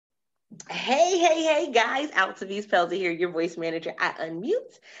Hey, guys. Altovise here, your voice manager. I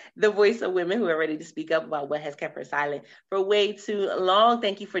unmute the voice of women who are ready to speak up about what has kept her silent for way too long.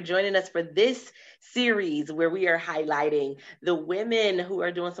 Thank you for joining us for this series where we are highlighting the women who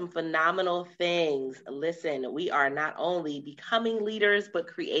are doing some phenomenal things. Listen, we are not only becoming leaders, but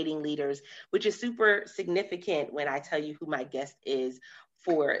creating leaders, which is super significant when I tell you who my guest is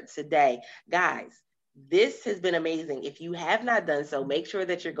for today. Guys, this has been amazing. If you have not done so, make sure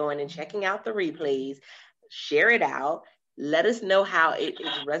that you're going and checking out the replays, share it out. Let us know how it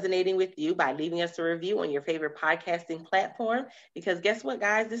is resonating with you by leaving us a review on your favorite podcasting platform. Because guess what,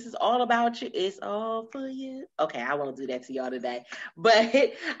 guys? This is all about you. It's all for you. Okay, I won't do that to y'all today, but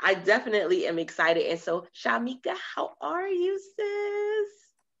I definitely am excited. And so, Sha'Meca, how are you, sis?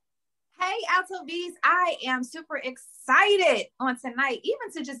 Hey, Altovise, I am super excited on tonight,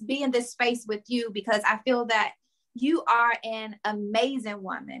 even to just be in this space with you, because I feel that you are an amazing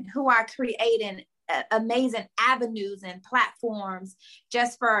woman who are creating amazing avenues and platforms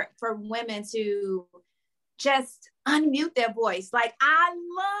just for women to just unmute their voice. Like, I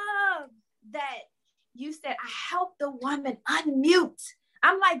love that you said, I help the woman unmute.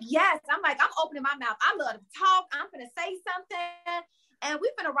 I'm like, yes. I'm opening my mouth. I love to talk. I'm going to say something. And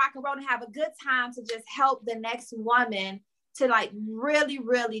we're going to rock and roll and have a good time to just help the next woman to like really,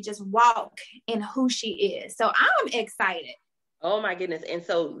 really just walk in who she is. So I'm excited. Oh my goodness. And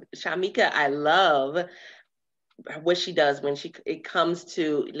so Sha'Meca, I love what she does when it comes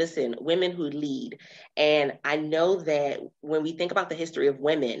to, listen, women who lead. And I know that when we think about the history of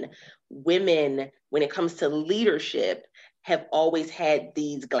women, when it comes to leadership, have always had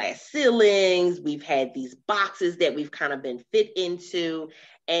these glass ceilings. We've had these boxes that we've kind of been fit into.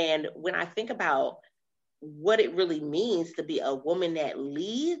 And when I think about what it really means to be a woman that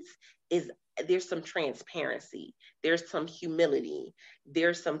leads, is there's some transparency, there's some humility,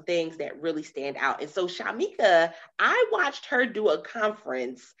 there's some things that really stand out. And so Sha'Meca, I watched her do a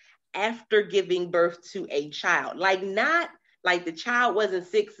conference after giving birth to a child. Like, not like the child wasn't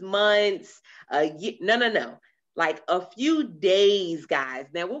 6 months, no. Like a few days, guys.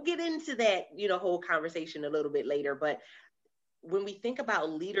 Now we'll get into that, whole conversation a little bit later. But when we think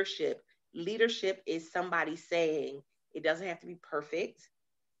about leadership is somebody saying it doesn't have to be perfect.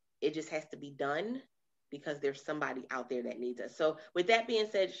 It just has to be done because there's somebody out there that needs us. So with that being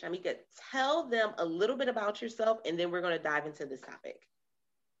said, Sha'Meca, tell them a little bit about yourself, and then we're going to dive into this topic.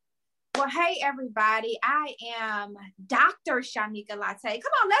 Well, hey everybody, I am Dr. Sha'Meca Latai.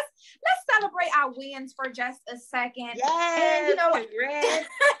 Come on, let's celebrate our wins for just a second. Yes, and congrats.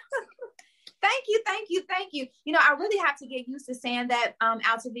 Thank you. I really have to get used to saying that,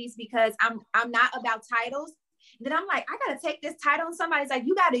 Altovise, because I'm not about titles. Then I'm like, I gotta take this title, and somebody's like,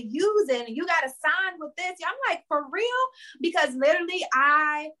 you gotta use it and you gotta sign with this. I'm like, for real? Because literally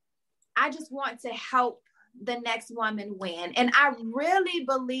I just want to help the next woman win. And I really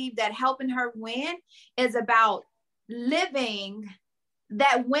believe that helping her win is about living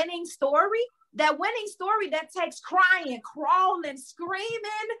that winning story that takes crying, crawling,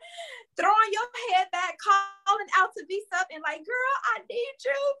 screaming, throwing your head back, calling Altovise up and like, girl, I need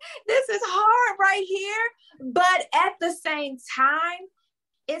you. This is hard right here. But at the same time,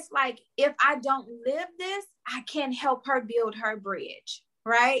 it's like, if I don't live this, I can't help her build her bridge.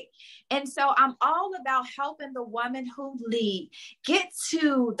 Right. And so I'm all about helping the woman who lead get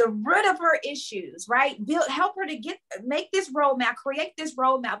to the root of her issues, right? Help her to make this roadmap, create this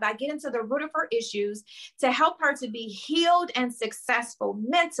roadmap by getting to the root of her issues to help her to be healed and successful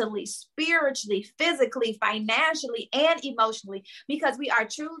mentally, spiritually, physically, financially, and emotionally, because we are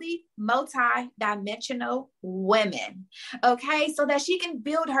truly multi-dimensional women. Okay. So that she can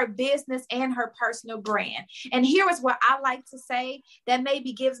build her business and her personal brand. And here is what I like to say that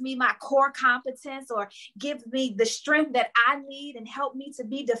maybe gives me my core competence or gives me the strength that I need and help me to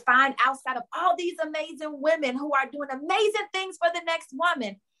be defined outside of all these amazing women who are doing amazing things for the next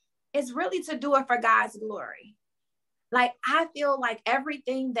woman, is really to do it for God's glory. Like, I feel like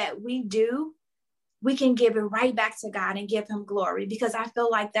everything that we do, we can give it right back to God and give him glory, because I feel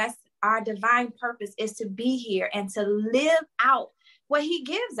like that's our divine purpose, is to be here and to live out what he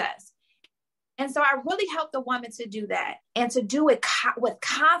gives us. And so I really help the woman to do that and to do it with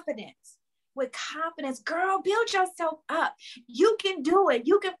confidence. With confidence, girl, build yourself up. You can do it.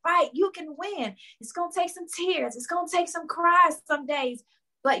 You can fight. You can win. It's going to take some tears. It's going to take some cries some days,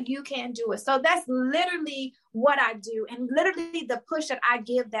 but you can do it. So that's literally what I do, and literally the push that I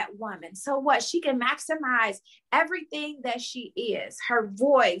give that woman. So what? She can maximize everything that she is, her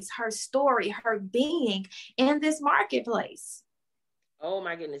voice, her story, her being in this marketplace. Oh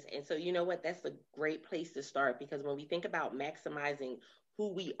my goodness. And so, you know what? That's a great place to start, because when we think about maximizing who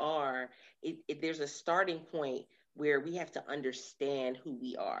we are, there's a starting point where we have to understand who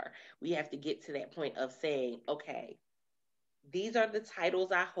we are. We have to get to that point of saying, okay, these are the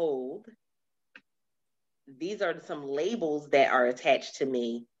titles I hold. These are some labels that are attached to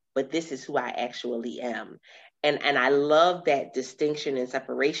me, but this is who I actually am. And I love that distinction and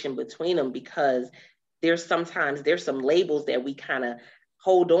separation between them, because there's some labels that we kind of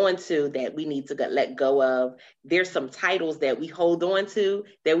hold on to that we need to let go of. There's some titles that we hold on to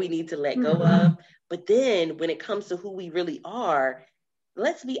that we need to let go of. But then when it comes to who we really are,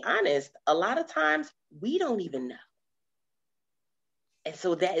 let's be honest, a lot of times we don't even know. And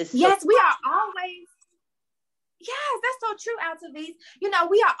so that is yes, we are always. Yes, that's so true, Altovise. You know,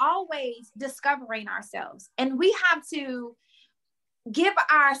 we are always discovering ourselves, and we have to give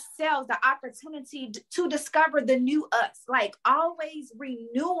ourselves the opportunity to discover the new us, like always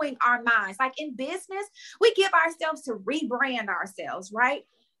renewing our minds. Like in business, we give ourselves to rebrand ourselves, right?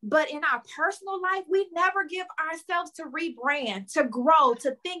 But in our personal life, we never give ourselves to rebrand, to grow,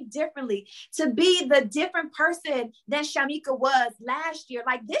 to think differently, to be the different person than Sha'Meca was last year.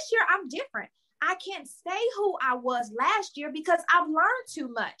 Like this year, I'm different. I can't stay who I was last year because I've learned too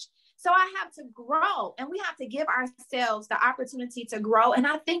much. So I have to grow, and we have to give ourselves the opportunity to grow. And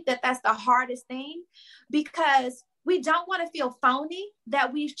I think that that's the hardest thing, because we don't want to feel phony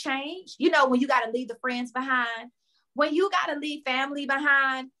that we've changed. You know, when you got to leave the friends behind, when you got to leave family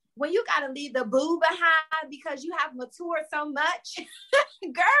behind, when you got to leave the boo behind because you have matured so much,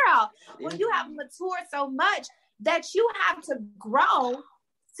 girl, when you have matured so much that you have to grow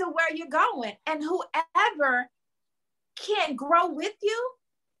to where you're going. And whoever can grow with you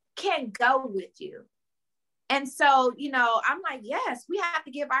can go with you. And so, you know, I'm like, yes, we have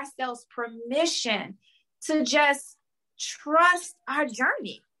to give ourselves permission to just trust our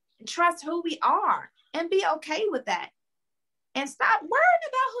journey, trust who we are, and be okay with that. And stop worrying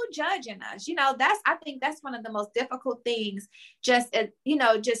about who judging us. You know, I think that's one of the most difficult things, just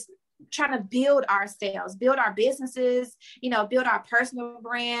trying to build ourselves, build our businesses, you know, build our personal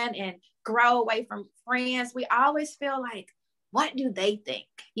brand and grow away from friends. We always feel like, what do they think?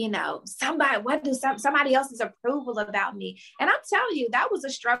 You know, somebody else's approval about me? And I'm telling you, that was a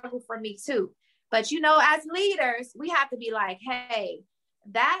struggle for me too. But, you know, as leaders, we have to be like, hey,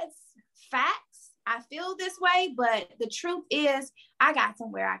 that's facts. I feel this way, but the truth is I got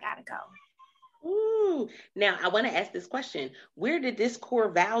somewhere I got to go. Ooh. Now, I want to ask this question. Where did this core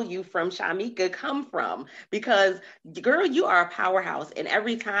value from Sha'Meca come from? Because, girl, you are a powerhouse. And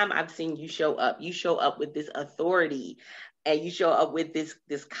every time I've seen you show up with this authority, and you show up with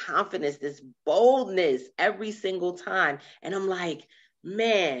this confidence, this boldness every single time. And I'm like,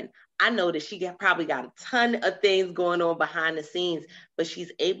 man, I know that she probably got a ton of things going on behind the scenes, but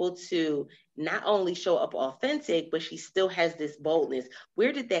she's able to not only show up authentic, but she still has this boldness.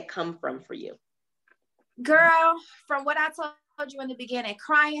 Where did that come from for you? Girl, from what I told you in the beginning,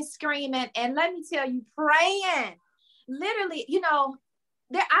 crying, screaming, and let me tell you, praying. Literally, you know,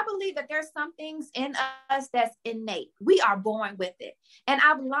 I believe that there's some things in us that's innate. We are born with it. And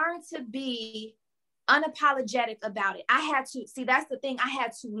I've learned to be unapologetic about it. That's the thing. I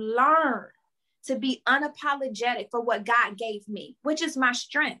had to learn to be unapologetic for what God gave me, which is my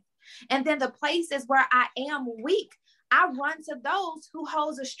strength. And then the places where I am weak, I run to those who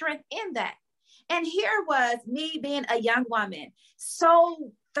holds a strength in that. And here was me being a young woman,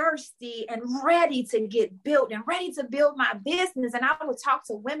 so thirsty and ready to get built and ready to build my business. And I would talk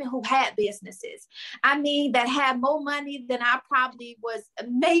to women who had businesses. I mean, that had more money than I probably was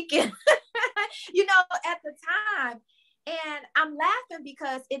making, you know, at the time. And I'm laughing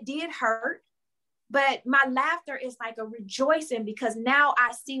because it did hurt. But my laughter is like a rejoicing because now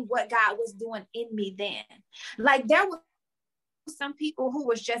I see what God was doing in me then. Like there was some people who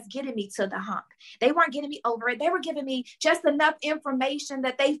was just getting me to the hump. They weren't getting me over it. They were giving me just enough information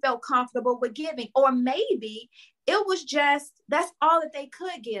that they felt comfortable with giving. Or maybe it was just, that's all that they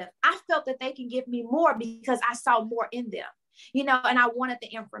could give. I felt that they can give me more because I saw more in them, you know, and I wanted the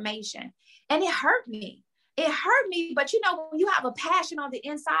information. And it hurt me. It hurt me. But, you know, when you have a passion on the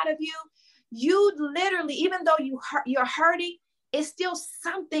inside of you, you literally, even though you're hurting, it's still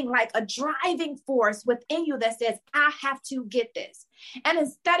something like a driving force within you that says, I have to get this. And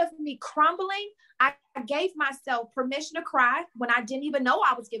instead of me crumbling, I gave myself permission to cry when I didn't even know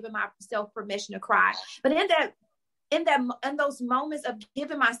I was giving myself permission to cry. But in those moments of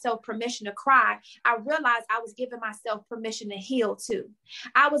giving myself permission to cry, I realized I was giving myself permission to heal too.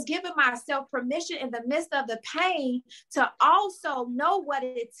 I was giving myself permission in the midst of the pain to also know what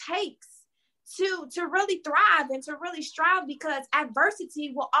it takes to really thrive and to really strive, because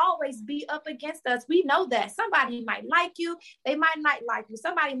adversity will always be up against us. We know that somebody might like you, they might not like you.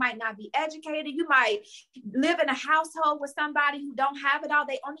 Somebody might not be educated. You might live in a household with somebody who don't have it all.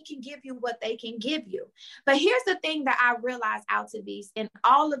 They only can give you what they can give you. But here's the thing that I realized, Altovise, in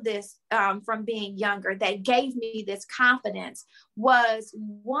all of this, from being younger, that gave me this confidence was,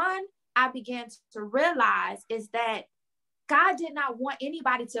 one, I began to realize is that God did not want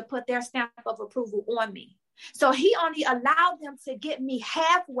anybody to put their stamp of approval on me. So he only allowed them to get me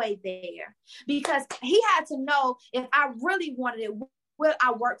halfway there, because he had to know if I really wanted it, will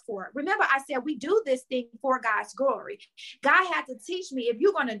I work for it? Remember, I said we do this thing for God's glory. God had to teach me, if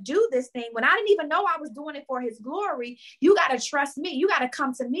you're going to do this thing, when I didn't even know I was doing it for his glory, you got to trust me. You got to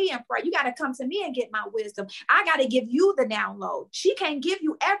come to me and pray. You got to come to me and get my wisdom. I got to give you the download. She can't give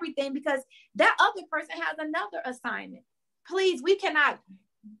you everything because that other person has another assignment. Please, we cannot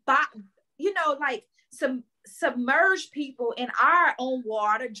submerge people in our own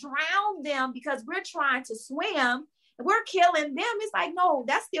water, drown them because we're trying to swim. We're killing them. It's like, no,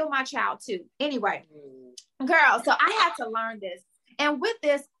 that's still my child too. Anyway, girl, so I had to learn this. And with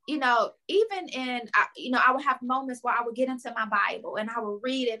this, even in, I would have moments where I would get into my Bible and I would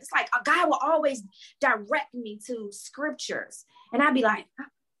read it. It's like a guy will always direct me to scriptures. And I'd be like,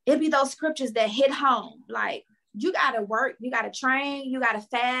 it'd be those scriptures that hit home. Like, you got to work, you got to train, you got to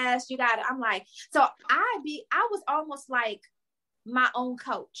fast, I'm like, so I was almost like my own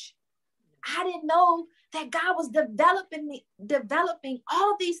coach. I didn't know that God was developing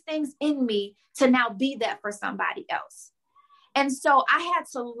all these things in me to now be that for somebody else. And so I had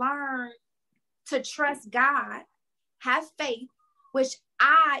to learn to trust God, have faith, which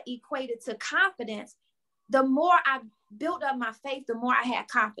I equated to confidence. The more I built up my faith, the more I had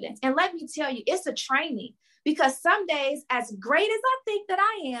confidence. And let me tell you, it's a training, because some days, as great as I think that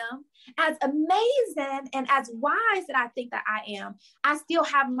I am, as amazing and as wise that I think that I am, I still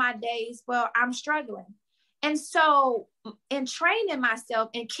have my days where I'm struggling. And so in training myself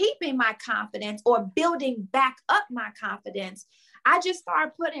and keeping my confidence, or building back up my confidence, I just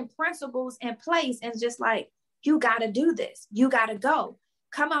started putting principles in place and just like, you got to do this. You got to go.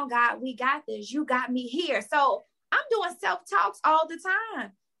 Come on, God, we got this. You got me here. So I'm doing self-talks all the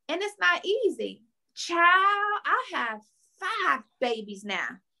time, and it's not easy. Child, I have 5 babies now.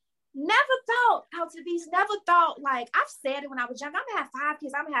 Never thought, like, I've said it when I was young, I'm gonna have 5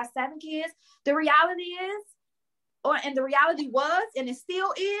 kids, I'm gonna have 7 kids. The reality is, and the reality was, and it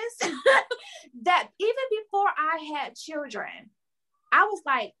still is, that even before I had children, I was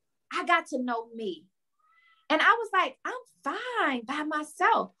like, I got to know me. And I was like, I'm fine by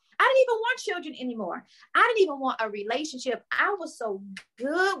myself. I didn't even want children anymore. I didn't even want a relationship. I was so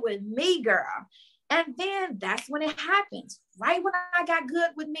good with me, girl. And then that's when it happens. Right when I got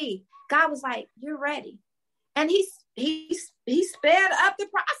good with me, God was like, you're ready. And he sped up the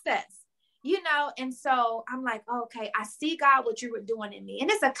process, and so I'm like, okay, I see, God, what you were doing in me.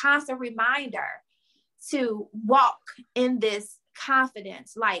 And it's a constant reminder to walk in this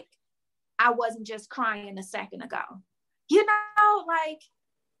confidence. Like, I wasn't just crying a second ago, like,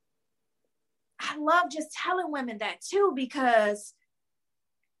 I love just telling women that too, because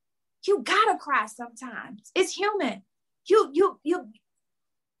you gotta cry sometimes. It's human. Because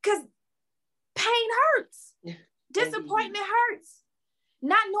pain hurts. Disappointment hurts.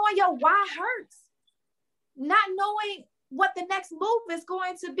 Not knowing your why hurts. Not knowing what the next move is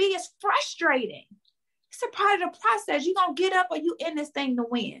going to be is frustrating. It's a part of the process. You're going to get up, or you in this thing to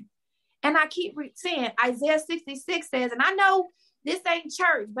win. And I keep saying, Isaiah 66 says, and I know this ain't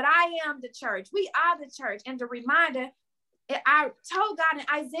church, but I am the church. We are the church. And the reminder, I told God in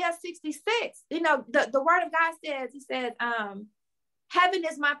Isaiah 66, the word of God says, he said, heaven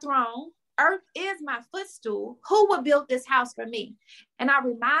is my throne, earth is my footstool. Who will build this house for me? And I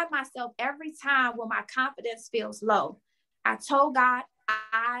remind myself every time when my confidence feels low, I told God,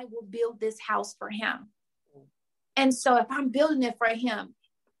 I will build this house for him. And so if I'm building it for him,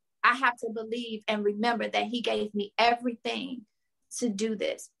 I have to believe and remember that he gave me everything to do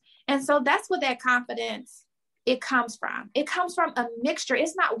this. And so that's what that confidence, it comes from. It comes from a mixture.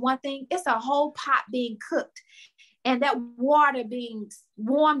 It's not one thing. It's a whole pot being cooked, and that water being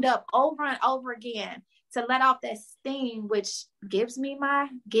warmed up over and over again to let off that steam, which gives me my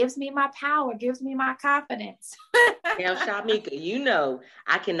power, gives me my confidence. Now, Sha'Meca,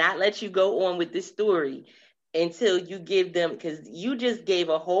 I cannot let you go on with this story until you give them, because you just gave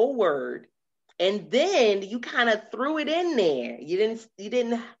a whole word, and then you kind of threw it in there. You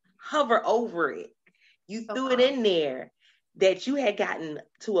didn't hover over it. You threw it in there that you had gotten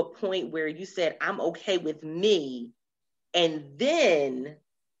to a point where you said, I'm okay with me. And then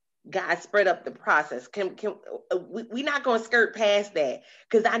God spread up the process. We're not going to skirt past that,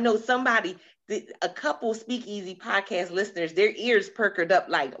 because I know somebody, a couple Speakeasy podcast listeners, their ears perked up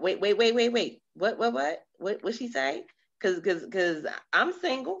like, wait. What she say? Because I'm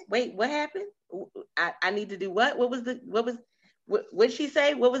single. Wait, what happened? I need to do what? What she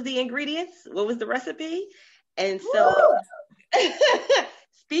say? What was the ingredients? What was the recipe? And so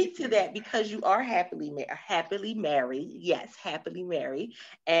speak to that, because you are happily married. Yes, happily married.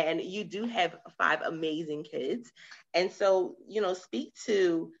 And you do have 5 amazing kids. And so, speak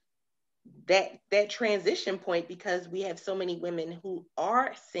to that transition point, because we have so many women who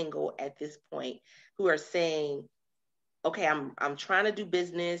are single at this point who are saying, okay, I'm trying to do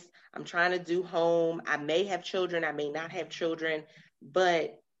business. I'm trying to do home. I may have children. I may not have children,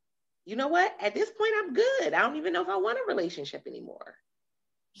 but you know what? At this point, I'm good. I don't even know if I want a relationship anymore.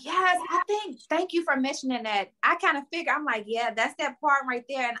 Yes, thank you for mentioning that. I kind of figure, I'm like, yeah, that's that part right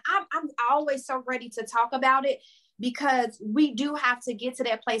there. And I'm always so ready to talk about it, because we do have to get to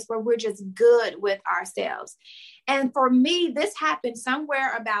that place where we're just good with ourselves. And for me, this happened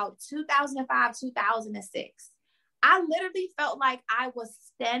somewhere about 2005, 2006. I literally felt like I was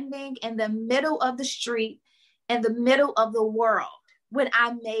standing in the middle of the street, in the middle of the world, when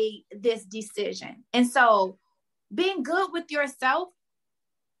I made this decision. And so being good with yourself,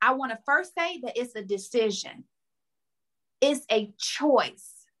 I want to first say that it's a decision. It's a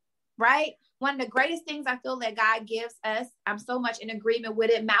choice, right? One of the greatest things I feel that God gives us, I'm so much in agreement with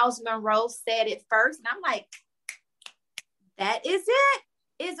it. Miles Monroe said it first. And I'm like, that is it,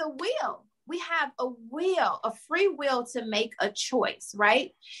 is a will. We have a will, a free will to make a choice,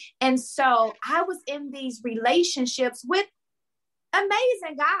 right? And so I was in these relationships with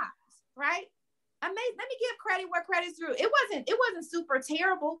amazing guys, right? Amazing. Let me give credit where credit's due. It wasn't super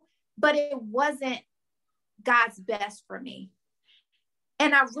terrible, but it wasn't God's best for me.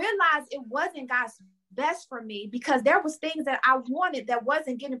 And I realized it wasn't God's best for me because there was things that I wanted that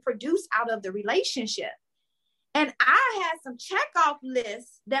wasn't getting produced out of the relationship. And I had some checkoff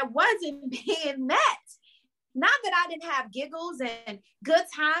lists that wasn't being met. Not that I didn't have giggles and good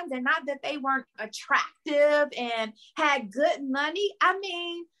times, and not that they weren't attractive and had good money. I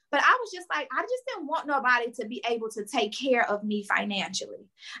mean, but I was just like, I just didn't want nobody to be able to take care of me financially.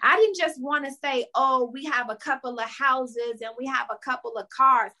 I didn't just want to say, oh, we have a couple of houses and we have a couple of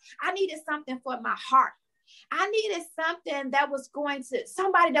cars. I needed something for my heart. I needed something that was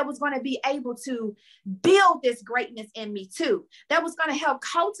somebody that was going to be able to build this greatness in me too, that was going to help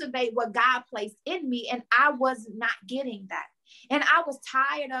cultivate what God placed in me. And I was not getting that. And I was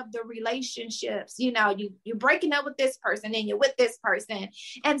tired of the relationships. You're breaking up with this person and you're with this person.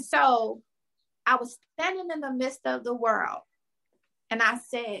 And so I was standing in the midst of the world and I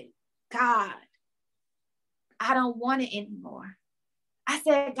said, God, I don't want it anymore. I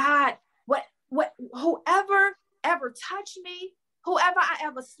said, God, whoever ever touched me, whoever I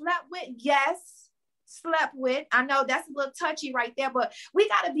ever slept with, I know that's a little touchy right there, but we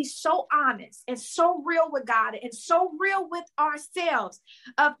got to be so honest and so real with God and so real with ourselves,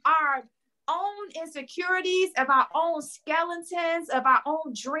 of our own insecurities, of our own skeletons, of our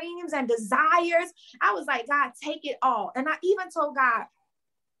own dreams and desires. I was like, God, take it all. And I even told God,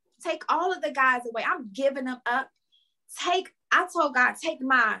 take all of the guys away. I'm giving them up. I told God, take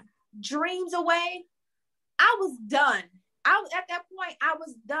my dreams away. I was done. At that point, I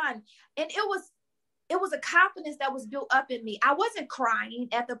was done. And it was a confidence that was built up in me. I wasn't crying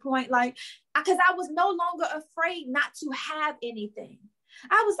at the point, because I was no longer afraid not to have anything.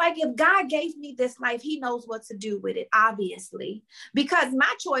 I was like, if God gave me this life, he knows what to do with it, obviously, because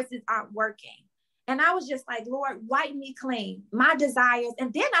my choices aren't working. And I was just like, Lord, wipe me clean, my desires.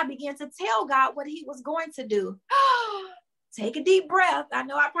 And then I began to tell God what he was going to do. Take a deep breath. I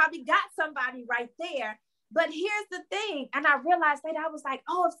know I probably got somebody right there, but here's the thing. And I realized later, I was like,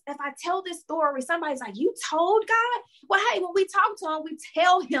 oh, if I tell this story, somebody's like, you told God? Well, hey, when we talk to him, we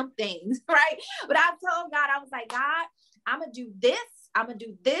tell him things, right? But I told God, I was like, God, I'm going to do this. I'm going to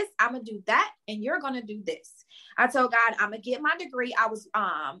do this. I'm going to do that. And you're going to do this. I told God, I'm going to get my degree. I was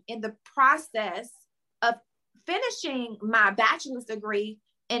in the process of finishing my bachelor's degree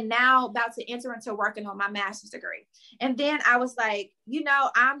and now about to enter into working on my master's degree. And then I was like,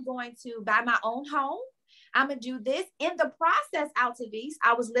 I'm going to buy my own home. I'm going to do this. In the process, Altovise,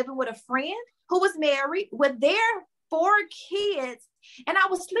 I was living with a friend who was married with their 4 kids. And I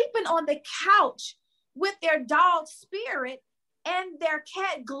was sleeping on the couch with their dog Spirit and their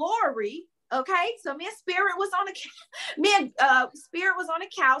cat Glory. Okay, so me and Spirit was on Spirit was on the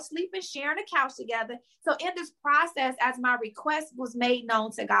couch, sleeping, sharing the couch together. So in this process, as my request was made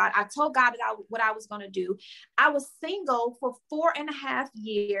known to God, I told God what I was going to do. I was single for 4.5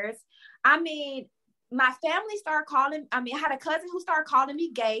 years. I mean, my family started calling. I had a cousin who started calling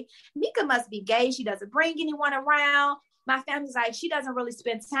me gay. Mika must be gay. She doesn't bring anyone around. My family's like, she doesn't really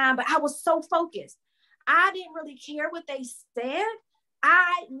spend time. But I was so focused. I didn't really care what they said.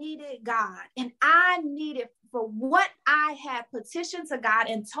 I needed God, and I needed for what I had petitioned to God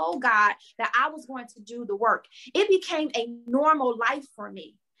and told God that I was going to do the work. It became a normal life for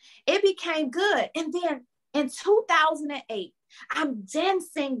me. It became good. And then in 2008, I'm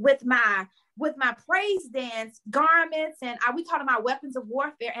dancing with my praise dance garments, and we call them my weapons of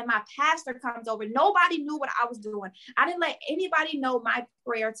warfare. And my pastor comes over. Nobody knew what I was doing. I didn't let anybody know my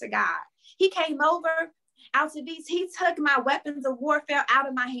prayer to God. He came over. Altovise, he took my weapons of warfare out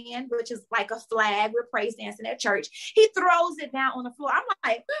of my hand, which is like a flag. We're praise dancing at church. He throws it down on the floor. I'm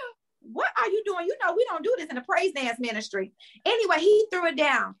like, what are you doing? You know, we don't do this in the praise dance ministry. Anyway, he threw it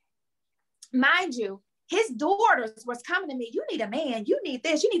down. Mind you, his daughters was coming to me. You need a man. You need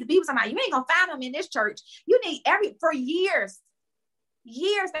this. You need to be with somebody. You ain't going to find them in this church. You need for years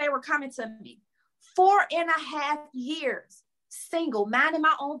they were coming to me. 4.5 years, single, minding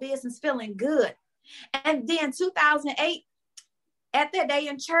my own business, feeling good. And then 2008, at that day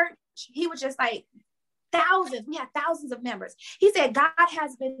in church, he was just like, thousands. We had thousands of members. He said, God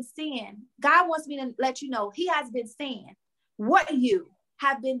has been seeing. God wants me to let you know he has been seeing what you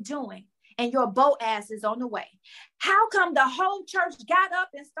have been doing, and your Boaz is on the way. How come the whole church got up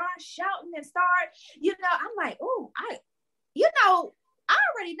and started shouting and I'm like, I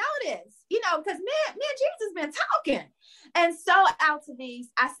already know this, because me and Jesus been talking. And so Altovise,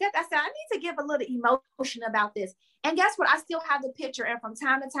 I said, I need to give a little emotion about this. And guess what? I still have the picture. And from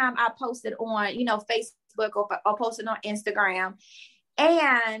time to time, I post it on, Facebook or post it on Instagram.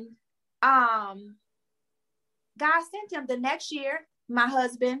 And God sent him the next year. My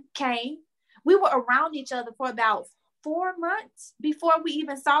husband came. We were around each other for about 4 months before we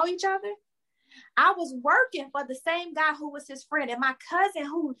even saw each other. I was working for the same guy who was his friend, and my cousin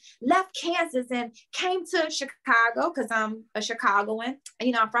who left Kansas and came to Chicago, because I'm a Chicagoan.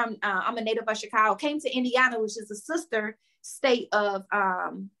 I'm a native of Chicago. Came to Indiana, which is a sister state of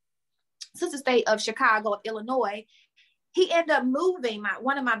Chicago, of Illinois. He ended up moving.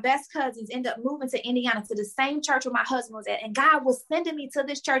 One of my best cousins ended up moving to Indiana to the same church where my husband was at, and God was sending me to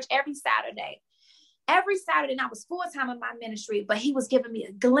this church every Saturday. Every Saturday, and I was full-time in my ministry, but he was giving me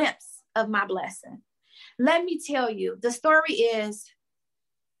a glimpse of my blessing. Let me tell you, the story is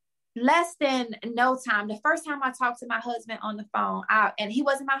less than no time. The first time I talked to my husband on the phone, and he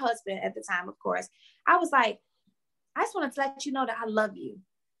wasn't my husband at the time, of course, I was like, I just wanted to let you know that I love you.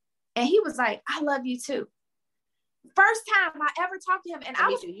 And he was like, I love you too. First time I ever talked to him, and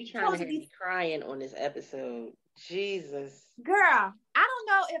you trying to have me crying on this episode. Jesus. Girl, I don't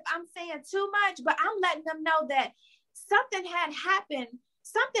know if I'm saying too much, but I'm letting them know that something had happened.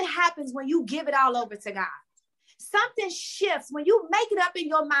 Something happens when you give it all over to God. Something shifts when you make it up in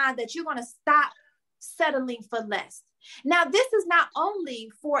your mind that you're going to stop settling for less. Now, this is not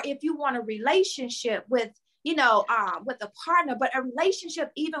only for if you want a relationship with a partner, but a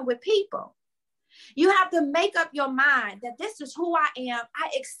relationship even with people. You have to make up your mind that this is who I am. I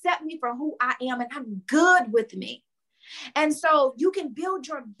accept me for who I am, and I'm good with me. And so you can build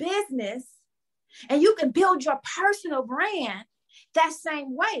your business and you can build your personal brand that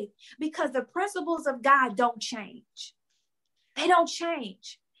same way, because the principles of God don't change. They don't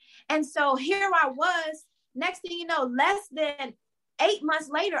change. And so here I was, next thing you know, less than 8 months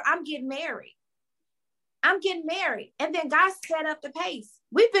later, I'm getting married. And then God set up the pace.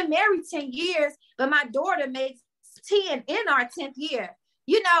 We've been married 10 years, but my daughter makes 10 in our 10th year,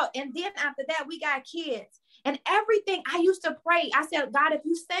 and then after that, we got kids. And everything I used to pray, I said, God, if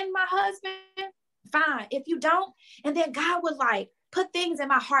you send my husband, fine. If you don't, and then God would put things in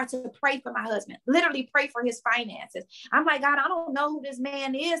my heart to pray for my husband, literally pray for his finances. I'm like, God, I don't know who this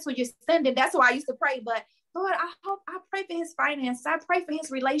man is who you're sending. That's why I used to pray. But Lord, I pray for his finances. I pray for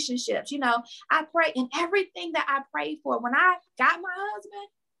his relationships. I pray, and everything that I prayed for, when I got my husband,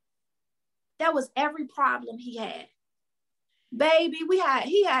 that was every problem he had. Baby,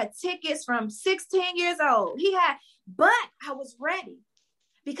 he had tickets from 16 years old. But I was ready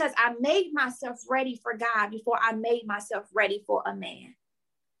because I made myself ready for God before I made myself ready for a man.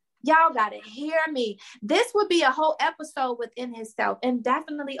 Y'all got to hear me. This would be a whole episode within itself, and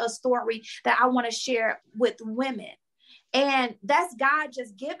definitely a story that I want to share with women. And that's God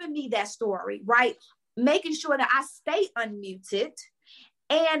just giving me that story, right? Making sure that I stay unmuted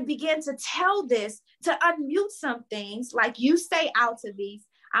and begin to tell this, to unmute some things, like you say, Altovise.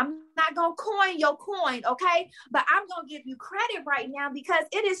 I'm not going to coin your coin, okay? But I'm going to give you credit right now because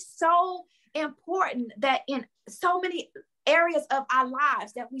it is so important that in so many areas of our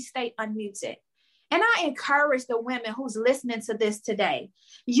lives that we stay unmuted. And I encourage the women who's listening to this today.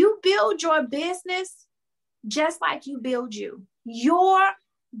 You build your business just like you build you. Your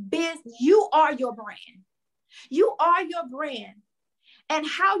business, you are your brand. You are your brand. And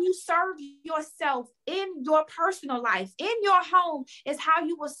how you serve yourself in your personal life, in your home, is how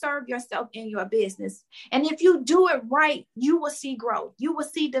you will serve yourself in your business. And if you do it right, you will see growth. You will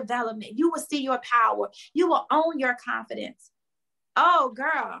see development. You will see your power. You will own your confidence. Oh,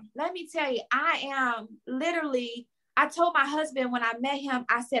 girl, let me tell you, I told my husband when I met him,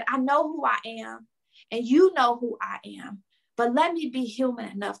 I said, I know who I am and you know who I am, but let me be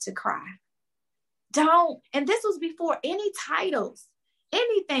human enough to cry. And this was before any titles.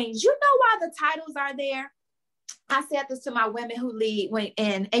 Anything. You know why the titles are there? I said this to my Women Who Lead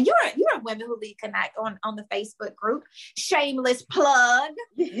and you're a Women Who Lead Connect on the Facebook group. Shameless plug.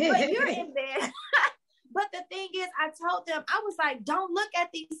 But you're in there. But the thing is, I told them, I was like, don't look at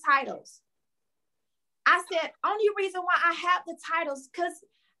these titles. I said, only reason why I have the titles because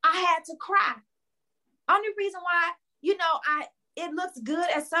I had to cry. Only reason why, it looks good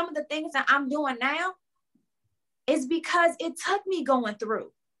at some of the things that I'm doing now is because it took me going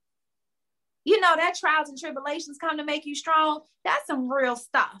through. That trials and tribulations come to make you strong. That's some real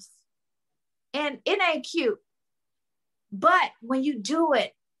stuff. And it ain't cute. But when you do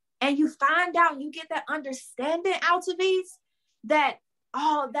it and you find out, you get that understanding, Altovise, that,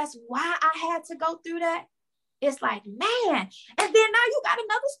 that's why I had to go through that. It's like, man. And then now you got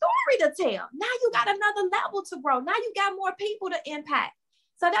another story to tell. Now you got another level to grow. Now you got more people to impact.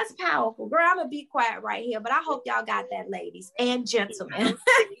 So that's powerful. Girl, I'm going to be quiet right here, but I hope y'all got that, ladies and gentlemen.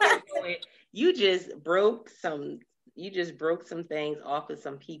 You just broke some things off of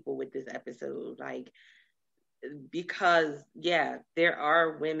some people with this episode. Because there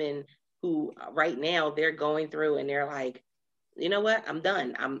are women who right now they're going through and they're like, you know what? I'm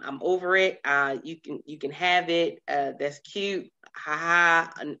done. I'm over it. You can have it. That's cute. Ha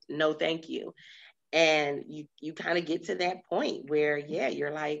ha. No, thank you. And you kind of get to that point where,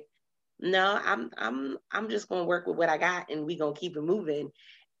 you're like, no, I'm just going to work with what I got and we going to keep it moving.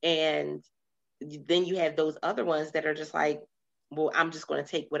 And then you have those other ones that are just like, well, I'm just going to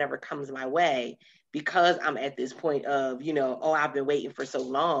take whatever comes my way because I'm at this point of, I've been waiting for so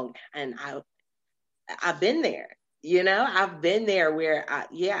long. And I've been there, I've been there where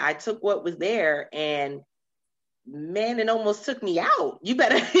I took what was there and man, it almost took me out. You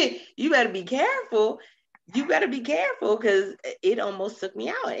better be careful. You better be careful because it almost took me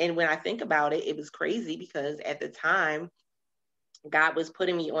out. And when I think about it, it was crazy because at the time, God was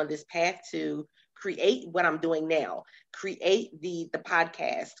putting me on this path to create what I'm doing now, create the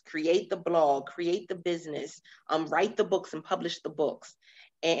podcast, create the blog, create the business, write the books and publish the books.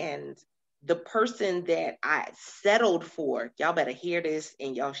 And the person that I settled for, y'all better hear this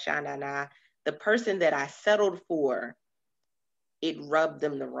and y'all shana. The person that I settled for, it rubbed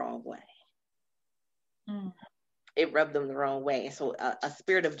them the wrong way. It rubbed them the wrong way. And so a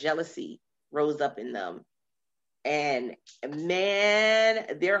spirit of jealousy rose up in them. And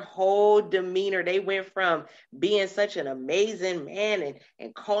man, their whole demeanor, they went from being such an amazing man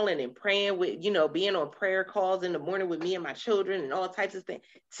and calling and praying with, being on prayer calls in the morning with me and my children and all types of things,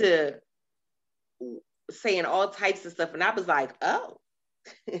 to saying all types of stuff. And I was like, oh,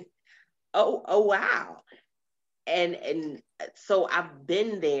 oh, wow. And so I've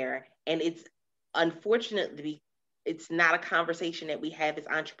been there, and it's unfortunately, it's not a conversation that we have as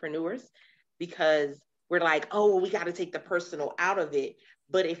entrepreneurs because we're like, oh, well, we got to take the personal out of it.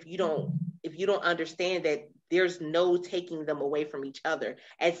 But if you don't understand that there's no taking them away from each other,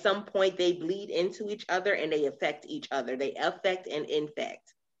 at some point they bleed into each other and they affect each other. They affect and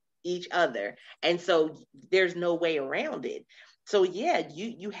infect each other. And so there's no way around it. So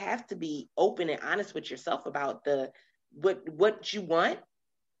you have to be open and honest with yourself about what you want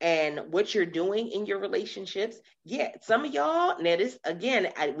and what you're doing in your relationships. Some of y'all, now this,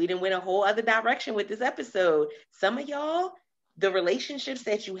 again, we didn't went a whole other direction with this episode. Some of y'all, the relationships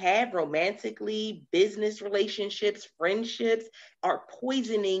that you have romantically, business relationships, friendships, are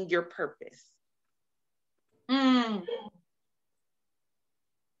poisoning your purpose.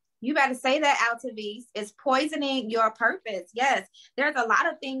 You better say that, Altovise. It's poisoning your purpose. Yes, there's a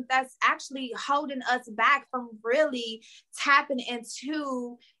lot of things that's actually holding us back from really tapping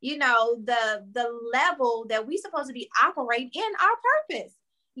into, the level that we're supposed to be operating in our purpose.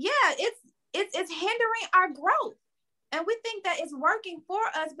 Yeah, it's hindering our growth. And we think that it's working for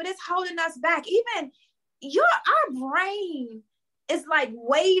us, but it's holding us back. Even our brain is like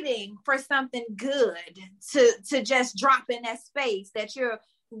waiting for something good to just drop in that space, that you're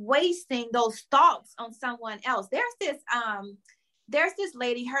wasting those thoughts on someone else. There's this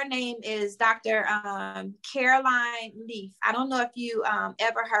lady, her name is Dr. Caroline Leaf. I don't know if you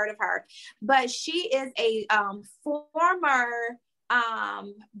ever heard of her, but she is a former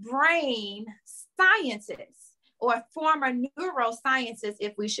brain scientist, or former neuroscientist,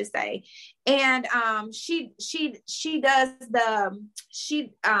 if we should say. And she does the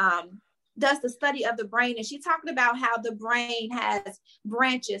study of the brain, and she talked about how the brain has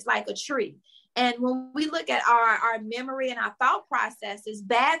branches like a tree. And when we look at our memory and our thought processes,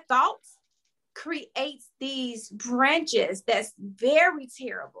 bad thoughts creates these branches that's very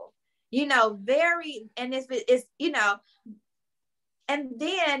terrible, and if it is, and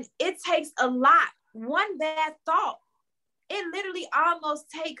then it takes a lot. One bad thought, it literally almost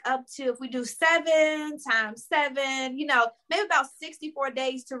take up to, if we do 7 times 7, maybe about 64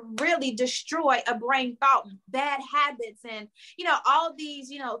 days to really destroy a brain thought, bad habits, and, all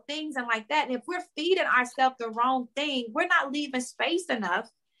these, things and like that. And if we're feeding ourselves the wrong thing, we're not leaving space enough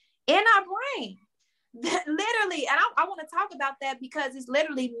in our brain. Literally, and I want to talk about that because it's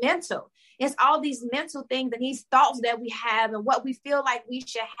literally mental. It's all these mental things and these thoughts that we have and what we feel like we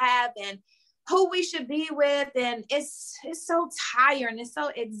should have and who we should be with. And it's so tiring. It's so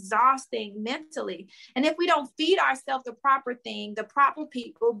exhausting mentally. And if we don't feed ourselves the proper thing, the proper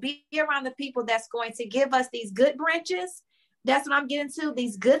people, be around the people that's going to give us these good branches, that's what I'm getting to,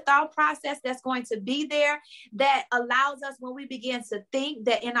 these good thought process that's going to be there, that allows us, when we begin to think,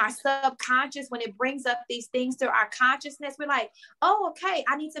 that in our subconscious, when it brings up these things to our consciousness, we're like, oh, okay,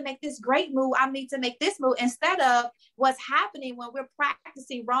 I need to make this great move. I need to make this move, instead of what's happening when we're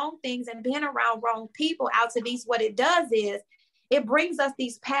practicing wrong things and being around wrong people. Altovise, what it does is it brings us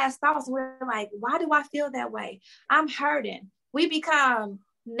these past thoughts. We're like, why do I feel that way? I'm hurting. We become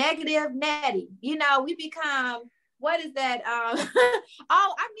negative Nettie. We become, what is that? I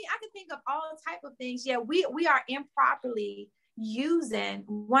can think of all type of things. Yeah, we are improperly using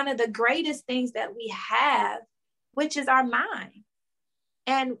one of the greatest things that we have, which is our mind.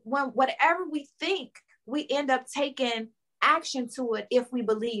 And when whatever we think, we end up taking action to it if we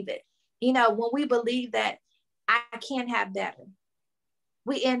believe it. When we believe that I can have better,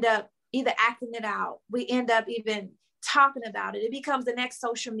 we end up either acting it out. We end up even talking about it. It becomes the next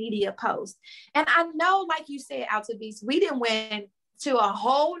social media post. And I know, like you said, Altovise, we didn't win to a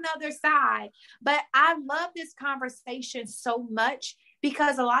whole nother side, but I love this conversation so much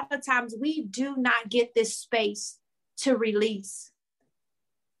because a lot of times we do not get this space to release.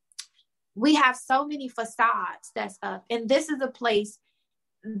 We have so many facades that's up, and this is a place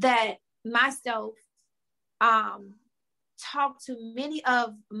that myself talk to many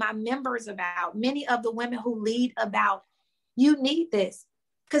of my members about, many of the women who lead about. You need this,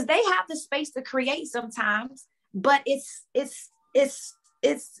 because they have the space to create sometimes, but it's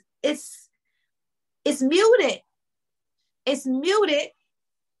muted. It's muted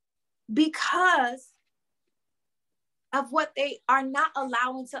because of what they are not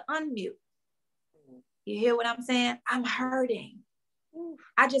allowing to unmute. You hear what I'm saying? I'm hurting.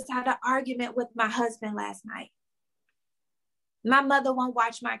 I just had an argument with my husband last night. My mother won't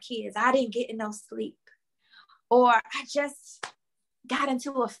watch my kids. I didn't get no sleep. Or I just got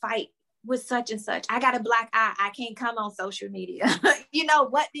into a fight with such and such. I got a black eye. I can't come on social media.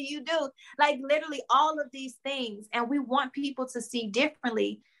 What do you do? Like literally all of these things. And we want people to see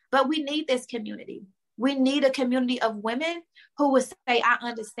differently, but we need this community. We need a community of women who would say, I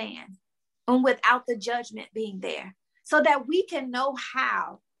understand, and without the judgment being there, so that we can know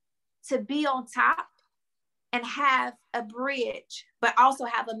how to be on top and have a bridge, but also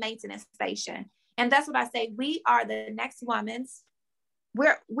have a maintenance station. And that's what I say. We are the next woman's.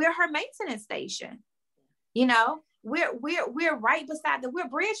 We're her maintenance station. We're right beside we're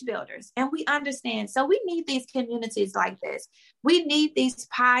bridge builders, and we understand. So we need these communities like this. We need these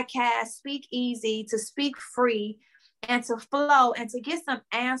podcasts, Speak Easy, to speak free and to flow and to get some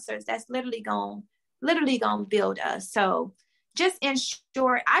answers that's literally going to build us. So just in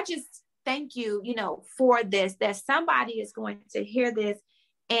short, I just thank you, for this, that somebody is going to hear this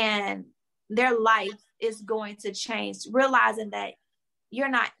and their life is going to change, realizing that you're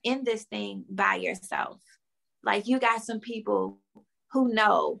not in this thing by yourself. Like you got some people who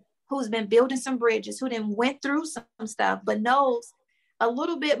know, who's been building some bridges, who then went through some stuff, but knows a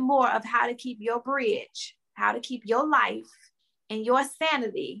little bit more of how to keep your bridge, how to keep your life and your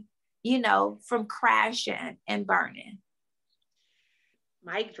sanity, from crashing and burning.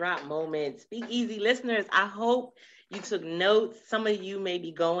 Mic drop moment. SpeakEasy listeners, I hope you took notes. Some of you may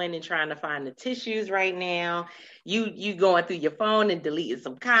be going and trying to find the tissues right now. You going through your phone and deleting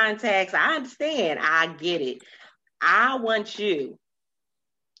some contacts. I understand. I get it. I want you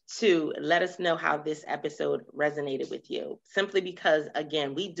to let us know how this episode resonated with you. Simply because,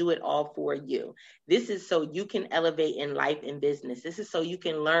 again, we do it all for you. This is so you can elevate in life and business. This is so you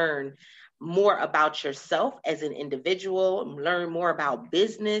can learn more about yourself as an individual, learn more about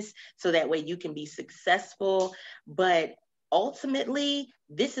business, so that way you can be successful. But ultimately,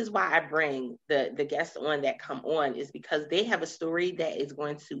 this is why I bring the guests on that come on, is because they have a story that is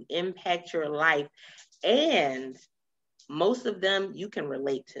going to impact your life. And most of them you can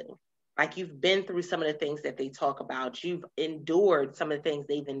relate to. Like, you've been through some of the things that they talk about. You've endured some of the things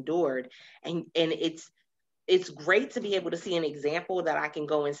they've endured. And it's great to be able to see an example that I can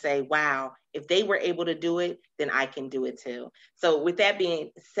go and say, wow, if they were able to do it, then I can do it too. So with that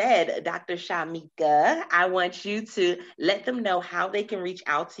being said, Dr. Sha'Meca, I want you to let them know how they can reach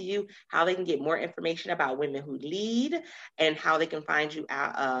out to you, how they can get more information about Women Who Lead, and how they can find you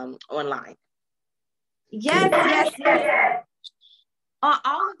out online. Yes. On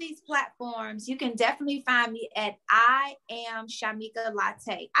all of these platforms, you can definitely find me at I am Sha'Meca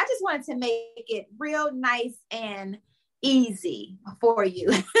Latai. I just wanted to make it real nice and easy for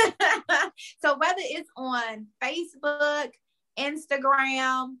you. So whether it's on Facebook,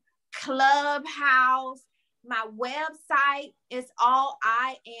 Instagram, Clubhouse, my website is all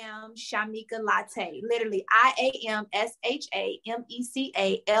I am Sha'Meca Latai. Literally,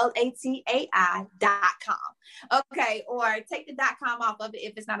 IamShaMeca.com. Okay, or take the .com off of it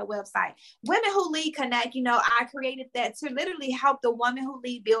if it's not a website. Women Who Lead Connect, I created that to literally help the woman who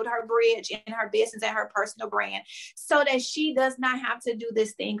lead build her bridge in her business and her personal brand, so that she does not have to do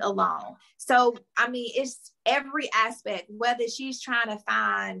this thing alone. So, it's every aspect, whether she's trying to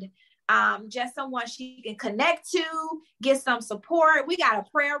find just someone she can connect to, get some support. We got a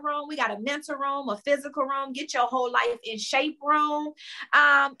prayer room, we got a mental room, a physical room, get your whole life in shape room.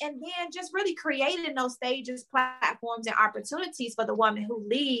 And then just really creating those stages, platforms, and opportunities for the woman who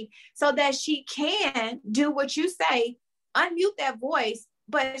lead, so that she can do what you say, unmute that voice,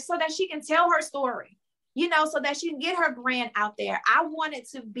 but so that she can tell her story, so that she can get her brand out there. I want it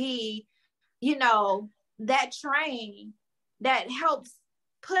to be, that train that helps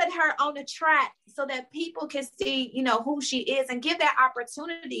put her on the track, so that people can see, who she is, and give that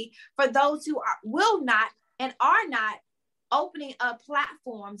opportunity for those who will not and are not opening up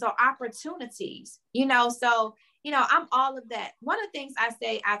platforms or opportunities, so, I'm all of that. One of the things I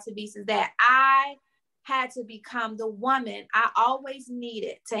say, Altovise, is that I had to become the woman I always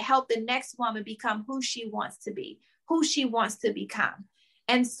needed to help the next woman become who she wants to be, who she wants to become.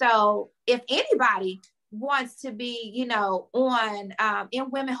 And so if anybody wants to be, on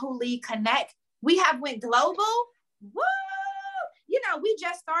in Women Who Lead Connect, we have went global. Woo! We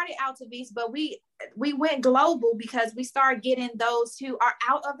just started Altovise, but we went global because we started getting those who are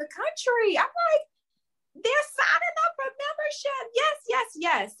out of the country. I'm like, they're signing up for membership.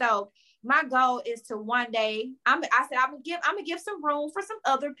 Yes. So my goal is to one day, I'm gonna give some room for some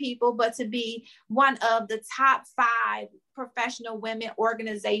other people, but to be one of the top 5 professional women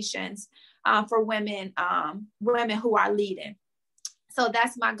organizations for women who are leading. So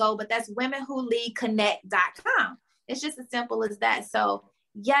that's my goal, but that's womenwholeadconnect.com. It's just as simple as that. So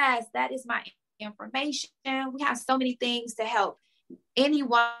yes, that is my information. We have so many things to help any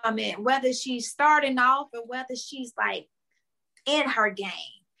woman, whether she's starting off or whether she's like in her game.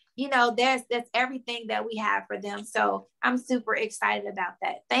 That's everything that we have for them. So I'm super excited about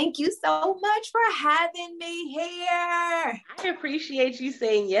that. Thank you so much for having me here. I appreciate you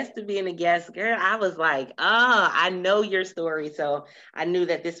saying yes to being a guest, girl. I was like, I know your story. So I knew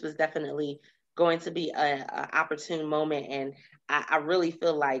that this was definitely going to be an opportune moment. And I really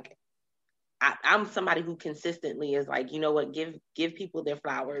feel like I'm somebody who consistently is like, give people their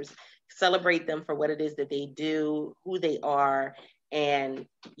flowers, celebrate them for what it is that they do, who they are. And,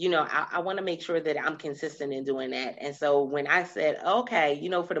 I want to make sure that I'm consistent in doing that. And so when I said, okay,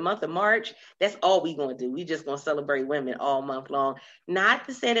 for the month of March, that's all we going to do. We just going to celebrate women all month long. Not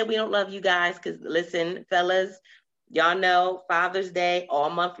to say that we don't love you guys, because listen, fellas, y'all know Father's Day all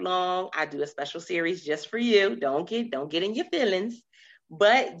month long. I do a special series just for you. Don't get in your feelings.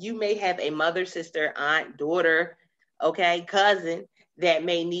 But you may have a mother, sister, aunt, daughter, okay, cousin that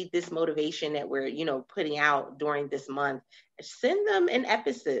may need this motivation that we're, putting out during this month. Send them an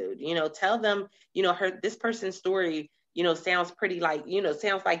episode, tell them, this person's story, sounds pretty like,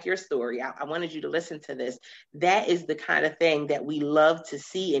 sounds like your story. I wanted you to listen to this. That is the kind of thing that we love to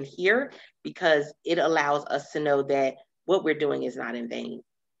see and hear, because it allows us to know that what we're doing is not in vain.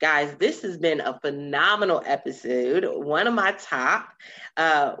 Guys, this has been a phenomenal episode, one of my top,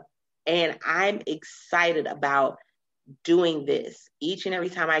 and I'm excited about doing this each and every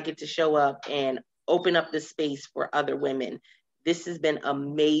time I get to show up and open up the space for other women. This has been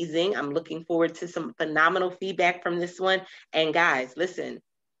amazing. I'm looking forward to some phenomenal feedback from this one. And guys, listen,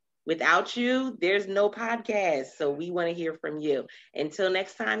 without you, there's no podcast. So we want to hear from you. Until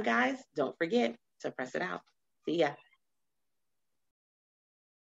next time, guys, don't forget to press it out. See ya.